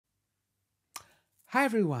Hi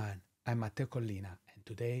everyone, I'm Matteo Collina, and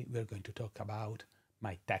today we're going to talk about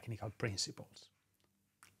my technical principles.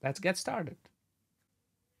 Let's get started.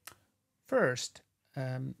 First,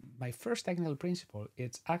 my first technical principle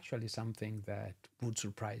it's actually something that would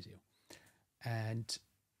surprise you, and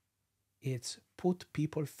it's put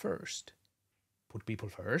people first. Put people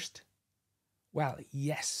first? Well,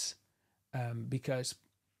 yes, because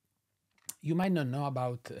you might not know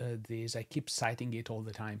about this. I keep citing it all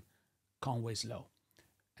the time. Conway's law.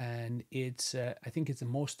 And it's I think it's the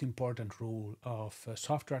most important rule of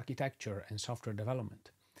software architecture and software development.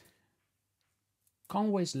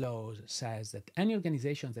 Conway's law says that any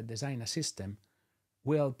organization that designs a system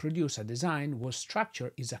will produce a design whose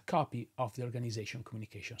structure is a copy of the organization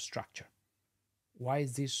communication structure. Why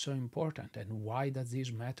is this so important, and why does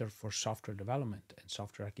this matter for software development and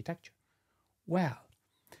software architecture? Well,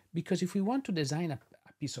 because if we want to design a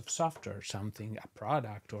piece of software, something, a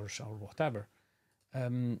product or whatever,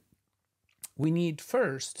 we need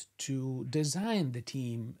first to design the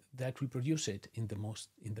team that will produce it in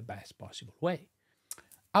the best possible way.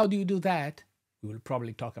 How do you do that? We will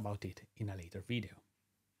probably talk about it in a later video.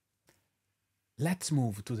 Let's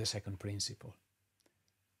move to the second principle.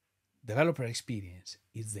 Developer experience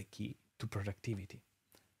is the key to productivity.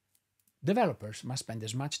 Developers must spend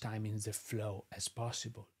as much time in the flow as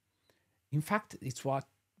possible. In fact, it's what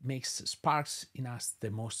makes sparks in us the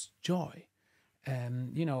most joy.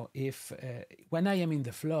 If when I am in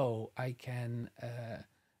the flow, I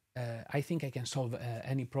think I can solve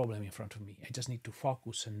any problem in front of me. I just need to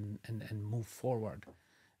focus and move forward,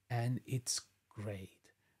 and it's great.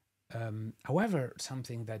 However,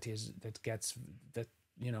 something that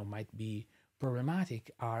might be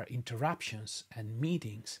problematic are interruptions and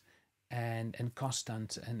meetings, and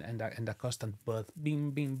constant and a constant birth beam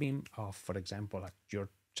beam beam of, for example, like your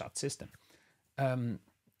chat system.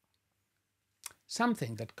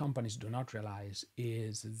 Something that companies do not realize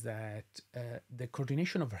is that the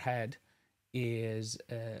coordination overhead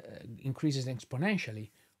increases exponentially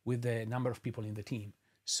with the number of people in the team.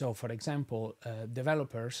 So, for example,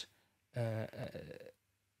 developers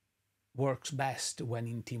works best when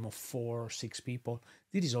in team of 4 or 6 people.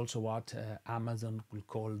 This is also what Amazon will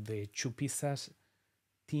call the two pizzas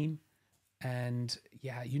team. And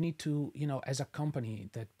yeah, you need to, as a company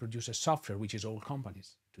that produces software, which is all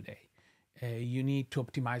companies today, you need to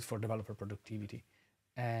optimize for developer productivity.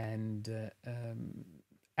 And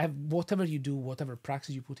whatever you do, whatever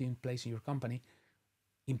practice you put in place in your company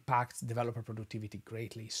impacts developer productivity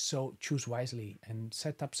greatly. So choose wisely and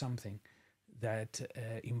set up something that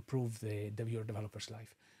improve your developer's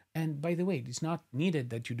life. And by the way, it's not needed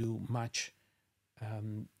that you do much.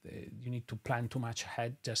 You need to plan too much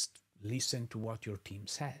ahead. Just listen to what your team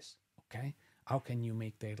says. Okay, how can you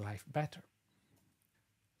make their life better?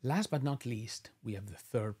 Last but not least, we have the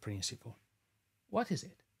third principle. What is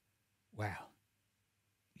it? Well,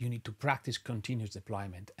 you need to practice continuous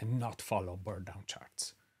deployment and not follow burndown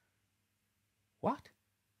charts. What?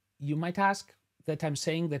 You might ask that I'm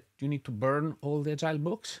saying that you need to burn all the agile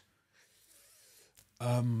books?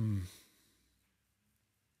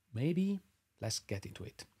 Maybe. Let's get into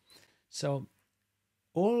it. So,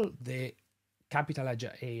 all the capital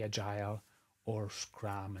A Agile or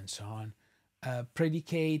Scrum and so on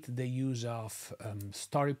predicate the use of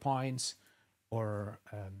story points or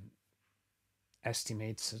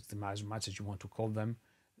estimates, as much as you want to call them,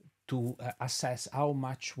 to assess how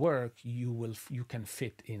much work you can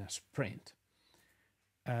fit in a sprint.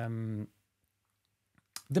 The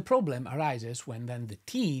problem arises when then the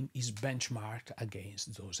team is benchmarked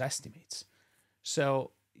against those estimates.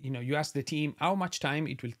 So, you ask the team how much time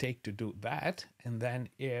it will take to do that, and then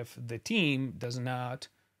if the team does not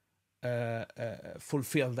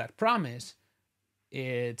fulfill that promise,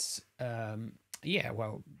 it's they're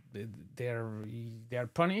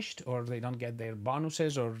punished, or they don't get their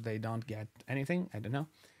bonuses, or they don't get anything. I don't know.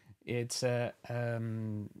 It's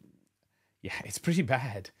it's pretty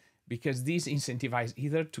bad, because these incentivize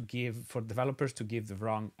either for developers to give the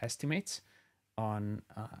wrong estimates on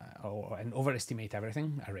and overestimate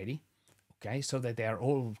everything already. Okay, so that they are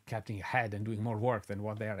all getting ahead and doing more work than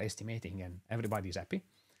what they are estimating, and everybody's happy,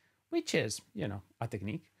 which is a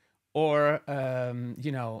technique. Or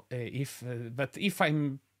if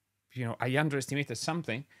I'm I underestimated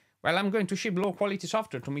something, well, I'm going to ship low quality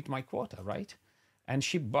software to meet my quota, right? And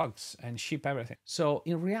ship bugs and ship everything. So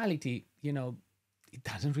in reality, it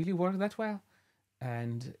doesn't really work that well,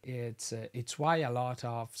 and it's why a lot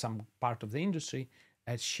of some part of the industry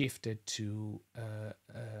has shifted to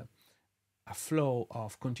a flow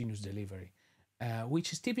of continuous delivery.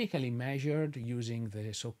 which is typically measured using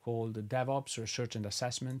the so-called DevOps Research and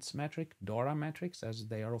Assessments metric, DORA metrics, as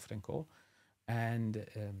they are often called, and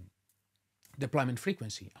deployment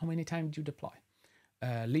frequency. How many times do you deploy?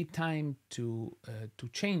 Lead time to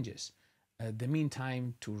changes, the mean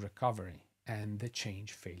time to recovery, and the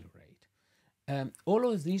change failure rate.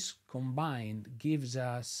 All of these combined gives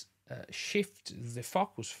us shift the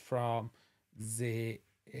focus from the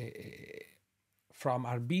from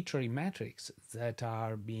arbitrary metrics that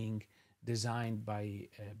are being designed by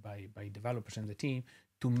developers and the team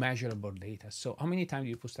to measurable data. So how many times do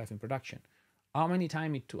you put stuff in production? How much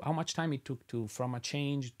time it took to from a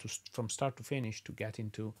change to from start to finish to get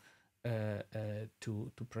into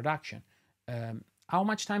to production? How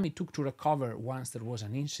much time it took to recover once there was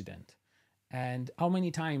an incident? And how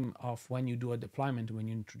many time of when you do a deployment, when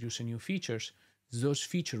you introduce a new features, those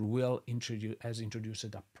features will introduce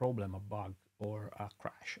a problem, a bug, or a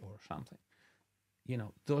crash or something. You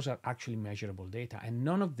know, those are actually measurable data, and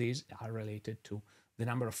none of these are related to the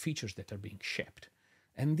number of features that are being shipped.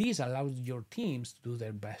 And these allow your teams to do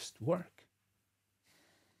their best work.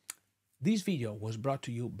 This video was brought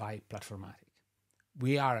to you by Platformatic.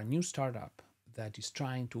 We are a new startup that is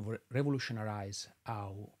trying to revolutionize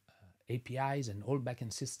how APIs and all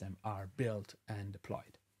backend systems are built and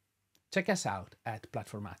deployed. Check us out at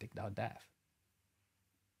platformatic.dev.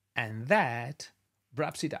 And that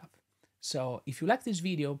wraps it up. So if you like this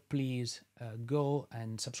video, please go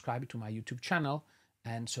and subscribe to my YouTube channel,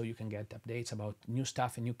 and so you can get updates about new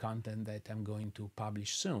stuff and new content that I'm going to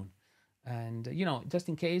publish soon. And you know, just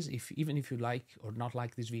in case, even if you like or not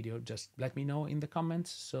like this video, just let me know in the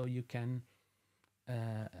comments so you can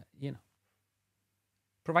you know,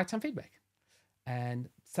 provide some feedback. And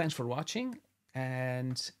thanks for watching,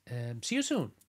 and see you soon.